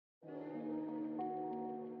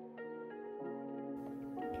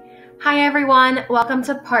Hi everyone, welcome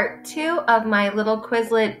to part 2 of my little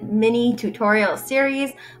Quizlet mini tutorial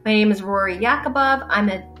series. My name is Rory Yakubov. I'm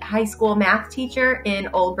a high school math teacher in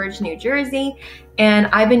Old Bridge, New Jersey, and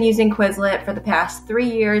I've been using Quizlet for the past 3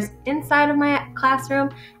 years inside of my classroom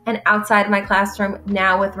and outside of my classroom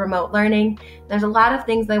now with remote learning. There's a lot of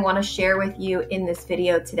things I want to share with you in this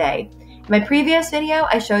video today. In my previous video,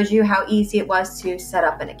 I showed you how easy it was to set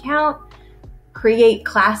up an account, create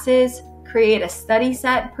classes, create a study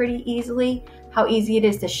set pretty easily, how easy it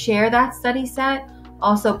is to share that study set,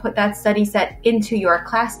 also put that study set into your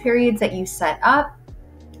class periods that you set up,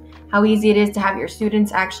 how easy it is to have your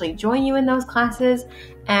students actually join you in those classes,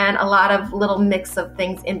 and a lot of little mix of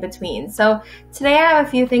things in between. So today I have a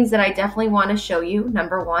few things that I definitely want to show you.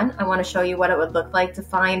 Number one, I want to show you what it would look like to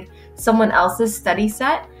find someone else's study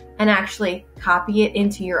set and actually copy it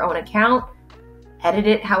into your own account, edit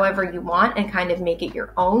it however you want, and kind of make it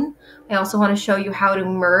your own. I also want to show you how to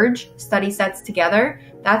merge study sets together.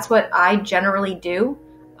 That's what I generally do.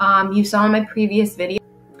 You saw in my previous video,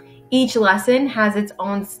 each lesson has its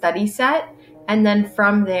own study set, and then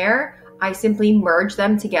from there, I simply merge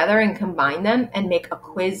them together and combine them and make a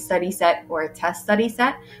quiz study set or a test study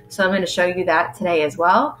set. So I'm going to show you that today as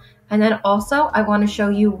well. And then also, I want to show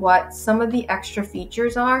you what some of the extra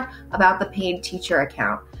features are about the paid teacher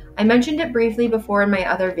account. I mentioned it briefly before in my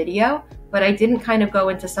other video, but I didn't kind of go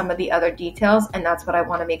into some of the other details, and that's what I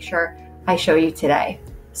want to make sure I show you today.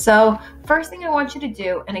 So first thing I want you to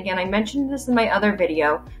do, and again, I mentioned this in my other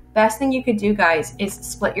video, best thing you could do, guys, is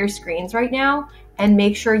split your screens right now and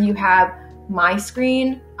make sure you have my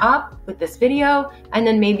screen up with this video, and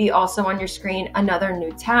then maybe also on your screen another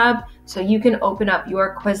new tab so you can open up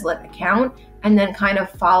your Quizlet account and then kind of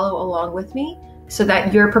follow along with me, so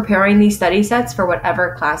that you're preparing these study sets for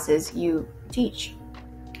whatever classes you teach.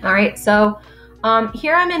 All right, so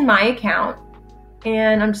here I'm in my account,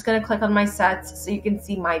 and I'm just gonna click on my sets so you can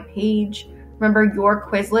see my page. Remember, your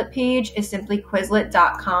Quizlet page is simply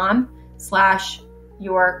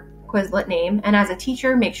quizlet.com/your Quizlet name. And as a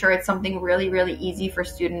teacher, make sure it's something really, really easy for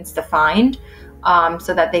students to find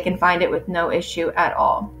so that they can find it with no issue at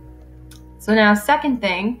all. So now, second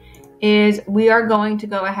thing, is we are going to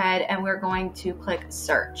go ahead and we're going to click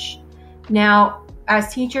search. Now,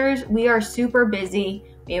 as teachers, we are super busy.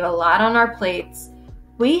 We have a lot on our plates.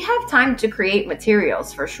 We have time to create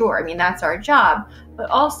materials for sure. I mean, that's our job. But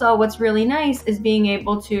also what's really nice is being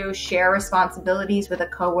able to share responsibilities with a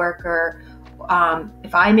coworker.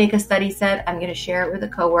 If I make a study set, I'm going to share it with a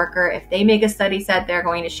coworker. If they make a study set, they're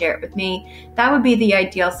going to share it with me. That would be the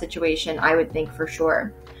ideal situation, I would think, for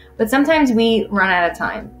sure. But sometimes we run out of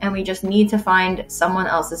time and we just need to find someone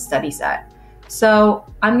else's study set. So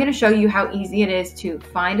I'm going to show you how easy it is to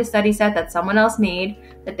find a study set that someone else made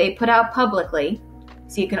that they put out publicly.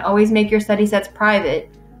 So you can always make your study sets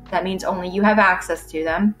private. That means only you have access to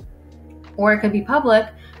them. Or it could be public,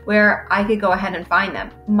 where I could go ahead and find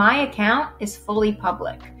them. My account is fully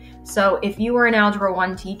public. So if you were an Algebra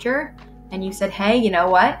 1 teacher and you said, hey, you know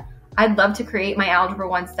what? I'd love to create my Algebra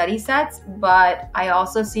 1 study sets, but I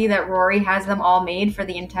also see that Rory has them all made for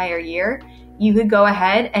the entire year. You could go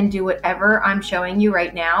ahead and do whatever I'm showing you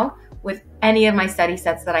right now with any of my study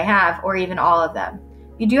sets that I have, or even all of them.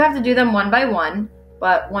 You do have to do them one by one,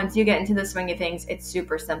 but once you get into the swing of things, it's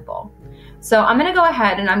super simple. So I'm gonna go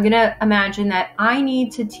ahead and I'm gonna imagine that I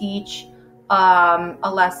need to teach a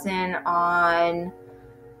lesson on,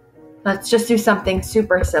 let's just do something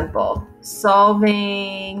super simple,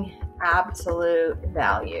 solving absolute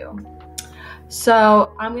value.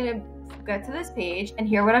 So I'm going to get to this page, and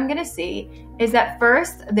here what I'm going to see is that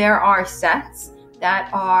first there are sets that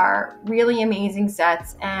are really amazing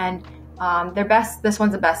sets, and they're best. This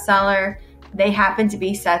one's a bestseller. They happen to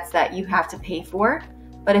be sets that you have to pay for,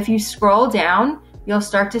 but if you scroll down, you'll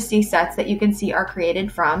start to see sets that you can see are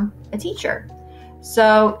created from a teacher.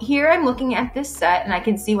 So here I'm looking at this set and I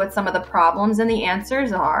can see what some of the problems and the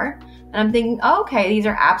answers are. And I'm thinking, oh, okay, these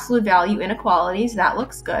are absolute value inequalities. That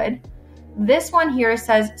looks good. This one here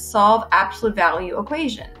says solve absolute value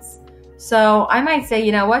equations. So I might say,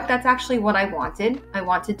 you know what, that's actually what I wanted. I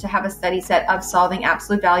wanted to have a study set of solving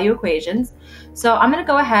absolute value equations. So I'm going to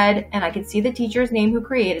go ahead and I can see the teacher's name who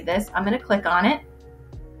created this. I'm going to click on it.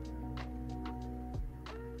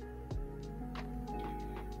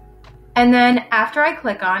 And then after I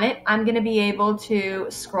click on it, I'm going to be able to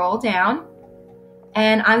scroll down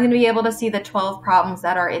and I'm going to be able to see the 12 problems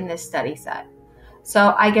that are in this study set.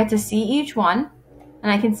 So I get to see each one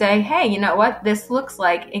and I can say, hey, you know what? This looks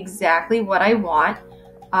like exactly what I want.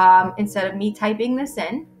 Instead of me typing this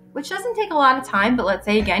in, which doesn't take a lot of time, but let's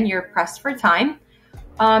say again, you're pressed for time.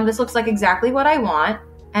 This looks like exactly what I want.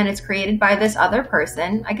 and it's created by this other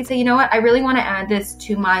person, I could say, you know what, I really want to add this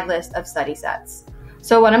to my list of study sets.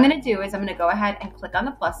 So what I'm going to do is I'm going to go ahead and click on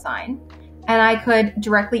the plus sign, and I could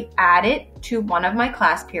directly add it to one of my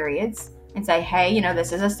class periods and say, hey, you know,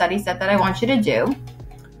 this is a study set that I want you to do.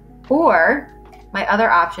 Or my other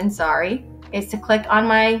option, is to click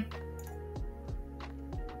on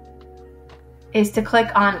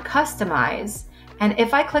customize. And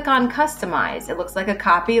if I click on customize, it looks like a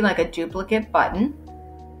copy, like a duplicate button.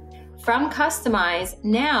 From customize,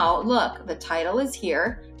 now look, the title is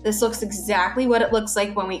here. This looks exactly what it looks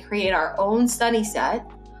like when we create our own study set.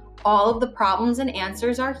 All of the problems and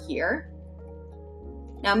answers are here.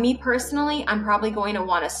 Now, me personally, I'm probably going to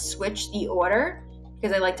want to switch the order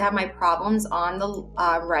because I like to have my problems on the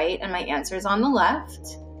right and my answers on the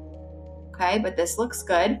left. Okay, but this looks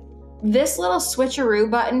good. This little switcheroo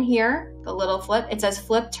button here, the little flip, it says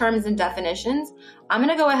flip terms and definitions. I'm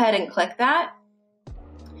going to go ahead and click that.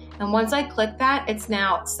 And once I click that, it's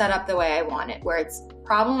now set up the way I want it, where it's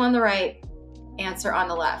problem on the right, answer on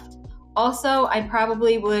the left. Also, I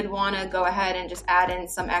probably would want to go ahead and just add in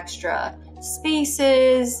some extra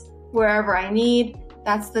spaces wherever I need.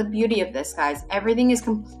 That's the beauty of this, guys. Everything is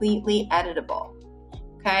completely editable.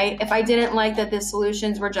 Okay, if I didn't like that the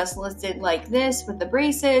solutions were just listed like this with the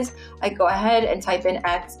braces, I go ahead and type in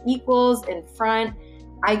x equals in front.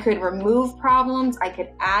 I could remove problems, I could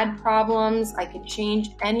add problems, I could change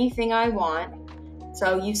anything I want.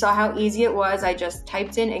 So you saw how easy it was. I just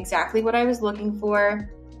typed in exactly what I was looking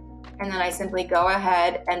for, and then I simply go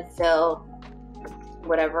ahead and fill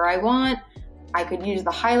whatever I want. I could use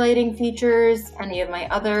the highlighting features, any of my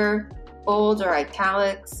other bold or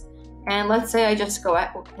italics. And let's say I just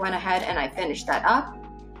went ahead and I finished that up.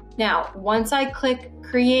 Now, once I click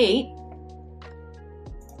create,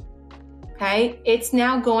 okay, it's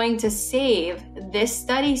now going to save this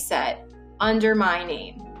study set under my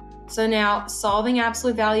name. So now solving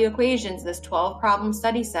absolute value equations, this 12 problem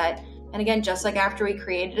study set, and again, just like after we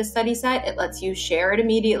created a study set, it lets you share it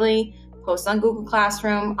immediately, post on Google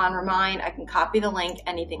Classroom, on Remind, I can copy the link,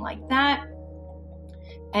 anything like that.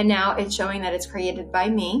 And now it's showing that it's created by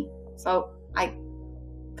me. So I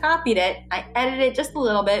copied it, I edited it just a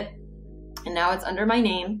little bit, and now it's under my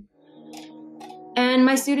name. And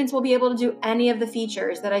my students will be able to do any of the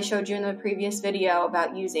features that I showed you in the previous video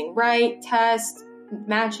about using write, test,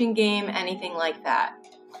 matching game, anything like that.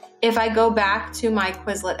 If I go back to my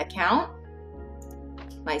Quizlet account,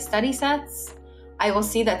 my study sets, I will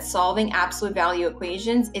see that solving absolute value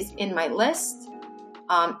equations is in my list.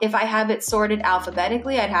 If I have it sorted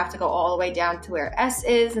alphabetically, I'd have to go all the way down to where S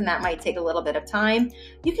is, and that might take a little bit of time.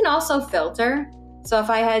 You can also filter. So if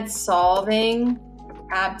I had solving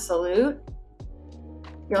absolute,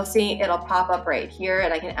 you'll see it'll pop up right here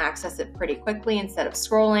and I can access it pretty quickly instead of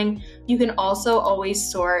scrolling. You can also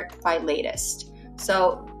always sort by latest.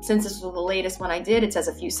 So since this was the latest one I did, it says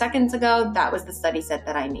a few seconds ago, that was the study set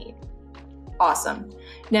that I need. Awesome.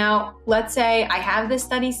 Now, let's say I have this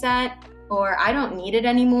study set or I don't need it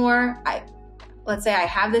anymore. Let's say I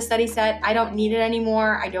have this study set, I don't need it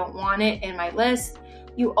anymore, I don't want it in my list.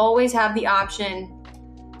 You always have the option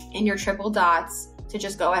in your triple dots to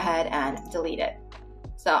just go ahead and delete it.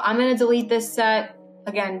 So I'm going to delete this set,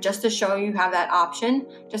 again, just to show you have that option.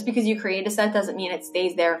 Just because you create a set doesn't mean it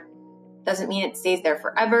stays there. Doesn't mean it stays there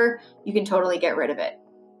forever. You can totally get rid of it.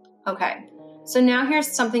 Okay, so now here's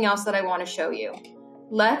something else that I want to show you.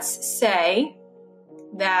 Let's say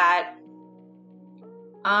that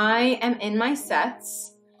I am in my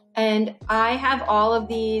sets and I have all of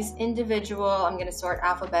these individual, I'm going to sort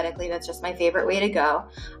alphabetically, that's just my favorite way to go.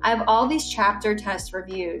 I have all these chapter test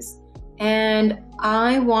reviews and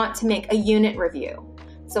I want to make a unit review.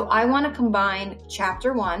 So I want to combine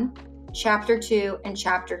chapter 1, chapter 2, and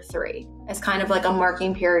chapter 3 as kind of like a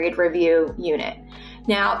marking period review unit.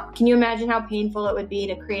 Now, can you imagine how painful it would be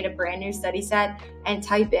to create a brand new study set and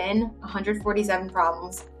type in 147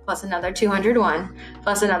 problems plus another 201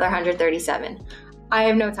 plus another 137? I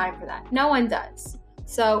have no time for that. No one does.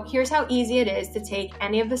 So here's how easy it is to take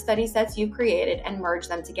any of the study sets you created and merge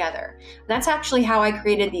them together. That's actually how I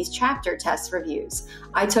created these chapter test reviews.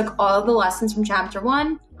 I took all of the lessons from chapter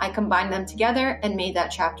 1, I combined them together and made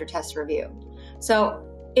that chapter test review. So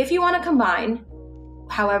if you want to combine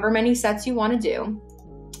however many sets you want to do,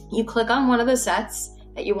 you click on one of the sets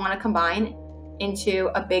that you want to combine into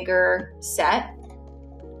a bigger set.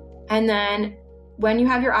 And then when you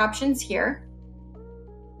have your options here,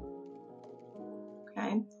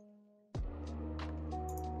 okay,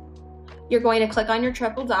 you're going to click on your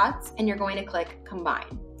triple dots and you're going to click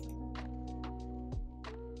combine.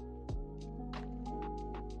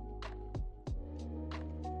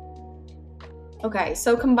 Okay,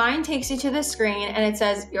 so combine takes you to the screen and it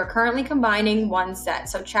says you're currently combining one set.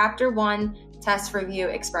 So chapter 1, test review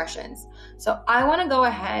expressions. So I want to go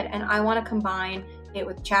ahead and I want to combine it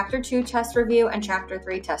with chapter 2 test review and chapter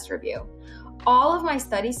 3 test review. All of my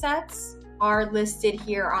study sets are listed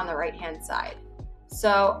here on the right-hand side.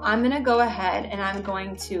 So I'm going to go ahead and I'm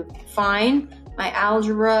going to find my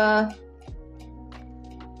algebra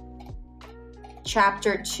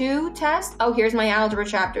chapter 2 test. Oh, here's my algebra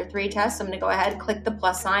chapter 3 test. So I'm going to go ahead and click the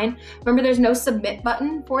plus sign. Remember, there's no submit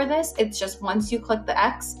button for this. It's just once you click the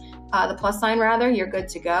X, the plus sign rather, you're good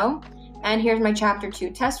to go. And here's my chapter 2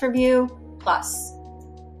 test review plus.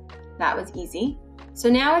 That was easy. So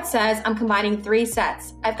now it says I'm combining 3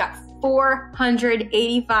 sets. I've got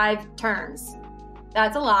 485 terms.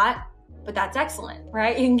 That's a lot, but that's excellent,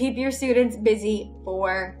 right? You can keep your students busy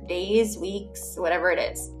for days, weeks, whatever it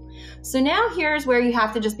is. So now here's where you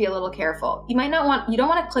have to just be a little careful. You don't want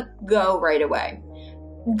to click go right away.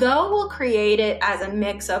 Go will create it as a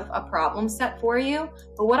mix of a problem set for you.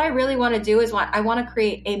 But what I really want to do is I want to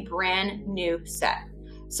create a brand new set.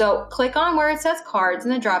 So click on where it says cards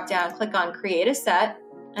in the drop down, click on create a set,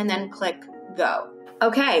 and then click go.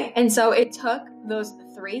 Okay, and so it took those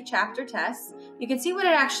 3 chapter tests. You can see what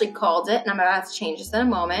it actually called it, and I'm about to change this in a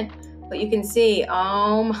moment. But you can see,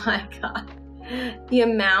 oh my God. The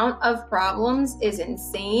amount of problems is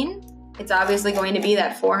insane. It's obviously going to be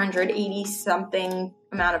that 480 something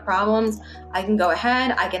amount of problems. I can go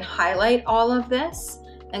ahead, I can highlight all of this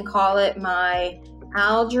and call it my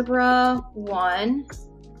Algebra 1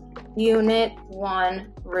 Unit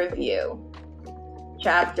 1 Review.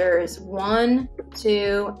 Chapters 1,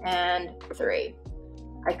 2, and 3.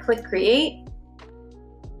 I click create,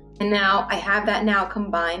 and now I have that now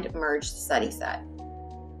combined merged study set.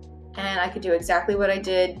 And I could do exactly what I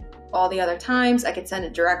did all the other times. I could send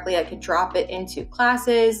it directly. I could drop it into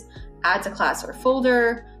classes, add to class or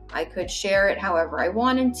folder. I could share it however I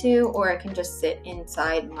wanted to, or it can just sit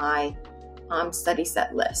inside my study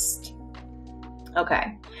set list.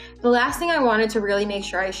 Okay, the last thing I wanted to really make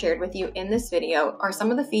sure I shared with you in this video are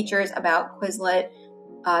some of the features about Quizlet,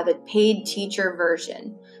 the paid teacher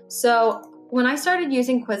version. So when I started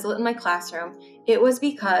using Quizlet in my classroom, it was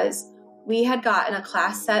because we had gotten a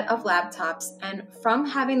class set of laptops, and from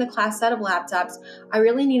having the class set of laptops, I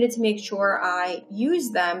really needed to make sure I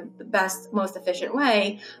used them the best, most efficient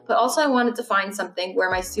way, but also I wanted to find something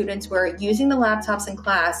where my students were using the laptops in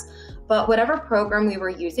class, but whatever program we were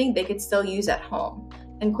using, they could still use at home.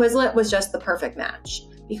 And Quizlet was just the perfect match,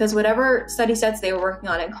 because whatever study sets they were working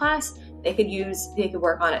on in class, they could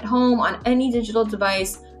work on at home, on any digital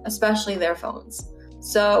device, especially their phones.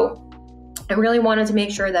 So I really wanted to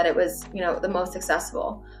make sure that it was, the most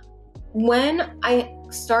accessible. When I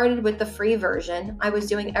started with the free version, I was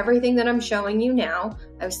doing everything that I'm showing you now.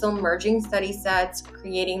 I was still merging study sets,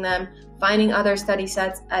 creating them, finding other study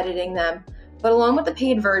sets, editing them. But along with the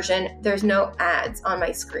paid version, there's no ads on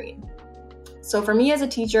my screen. So for me as a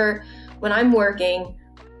teacher, when I'm working,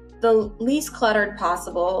 the least cluttered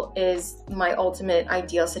possible is my ultimate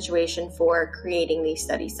ideal situation for creating these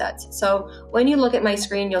study sets. So when you look at my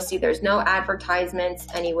screen, you'll see there's no advertisements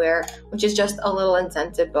anywhere, which is just a little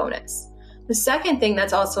incentive bonus. The second thing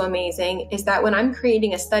that's also amazing is that when I'm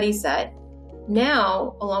creating a study set,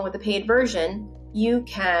 now, along with the paid version, you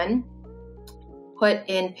can put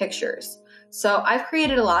in pictures. So I've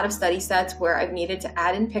created a lot of study sets where I've needed to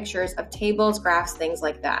add in pictures of tables, graphs, things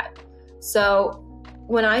like that. So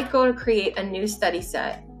when I go to create a new study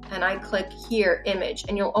set and I click here, image,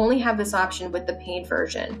 and you'll only have this option with the paid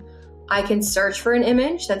version, I can search for an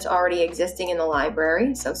image that's already existing in the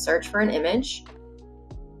library. So search for an image.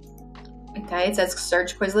 Okay, it says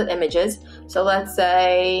search Quizlet images. So let's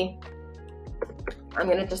say I'm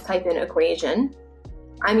going to just type in equation.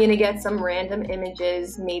 I'm going to get some random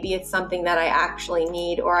images. Maybe it's something that I actually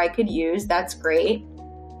need or I could use. That's great.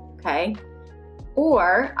 Okay.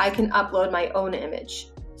 Or I can upload my own image.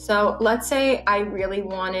 So let's say I really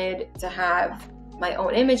wanted to have my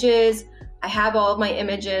own images. I have all of my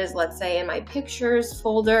images, let's say in my pictures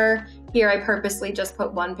folder. Here I purposely just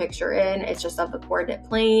put one picture in. It's just of the coordinate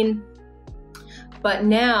plane. But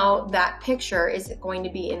now that picture is going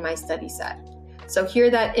to be in my study set. So here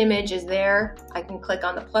that image is there. I can click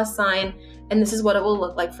on the plus sign, and this is what it will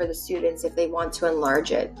look like for the students if they want to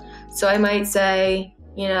enlarge it. So I might say,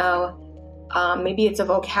 maybe it's a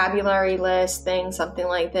vocabulary list thing, something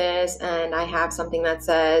like this, and I have something that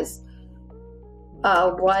says,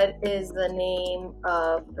 what is the name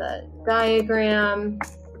of the diagram?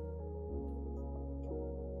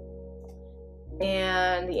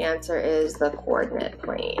 And the answer is the coordinate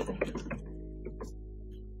plane.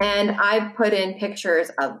 And I put in pictures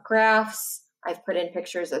of graphs, I've put in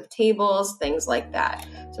pictures of tables, things like that.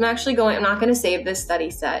 So I'm not going to save this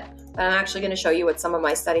study set, but I'm actually going to show you what some of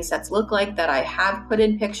my study sets look like that I have put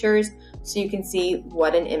in pictures so you can see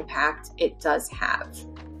what an impact it does have.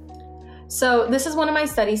 So this is one of my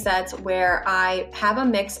study sets where I have a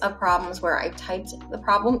mix of problems where I typed the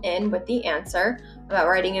problem in with the answer about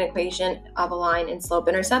writing an equation of a line in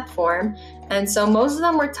slope-intercept form. And so most of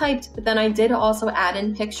them were typed, but then I did also add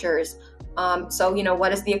in pictures. So,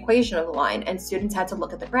 what is the equation of the line? And students had to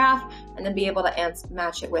look at the graph and then be able to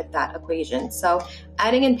match it with that equation. So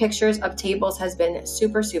adding in pictures of tables has been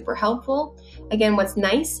super, super helpful. Again, what's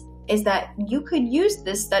nice is that you could use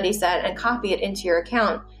this study set and copy it into your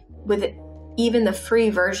account with even the free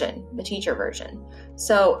version, the teacher version.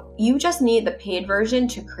 So you just need the paid version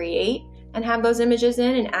to create and have those images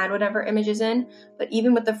in and add whatever images in. But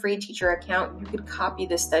even with the free teacher account, you could copy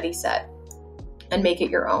this study set and make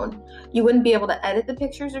it your own. You wouldn't be able to edit the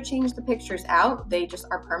pictures or change the pictures out. They just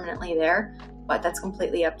are permanently there, but that's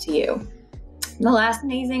completely up to you. The last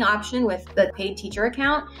amazing option with the paid teacher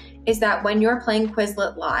account is that when you're playing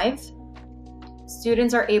Quizlet live,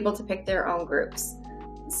 students are able to pick their own groups.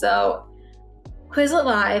 So Quizlet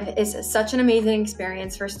Live is such an amazing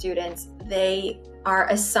experience for students. They are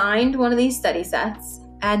assigned one of these study sets,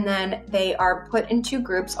 and then they are put into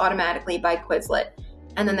groups automatically by Quizlet.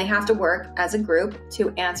 And then they have to work as a group to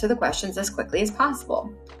answer the questions as quickly as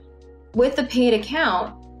possible. With the paid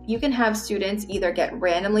account, you can have students either get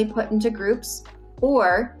randomly put into groups,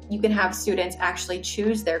 or you can have students actually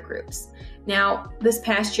choose their groups. Now, this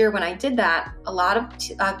past year when I did that, a lot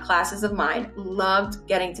of classes of mine loved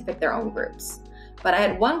getting to pick their own groups. But I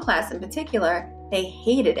had one class in particular, they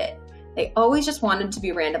hated it. They always just wanted to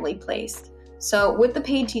be randomly placed. So with the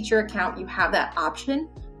paid teacher account, you have that option.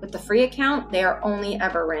 With the free account, they are only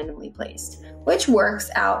ever randomly placed, which works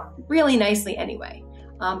out really nicely anyway.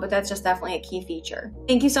 But that's just definitely a key feature.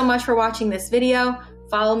 Thank you so much for watching this video.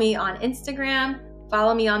 Follow me on Instagram.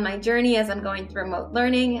 Follow me on my journey as I'm going through remote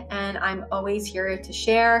learning, and I'm always here to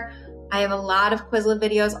share. I have a lot of Quizlet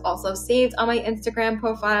videos also saved on my Instagram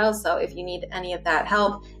profile, so if you need any of that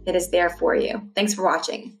help, it is there for you. Thanks for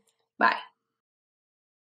watching. Bye.